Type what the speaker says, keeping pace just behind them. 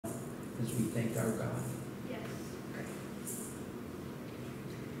as we thank our God? Yes. Okay.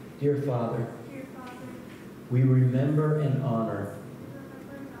 Dear Father, Dear Father, we remember and honor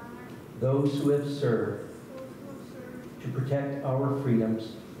remember and honor those who have served those who have served to protect our freedoms. to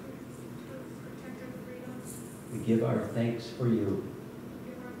protect our freedoms. We give our thanks for you, We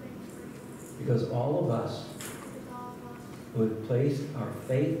give our thanks for you. because all of us Because all of us who have placed our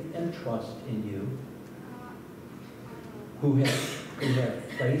faith and trust in you, uh, who have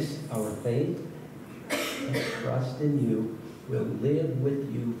placed our faith and trust in you, will live with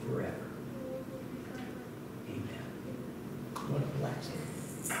you forever. Amen. You want to bless it?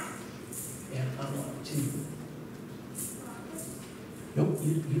 And I want to. Nope,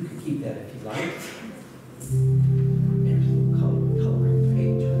 you can keep that if you like.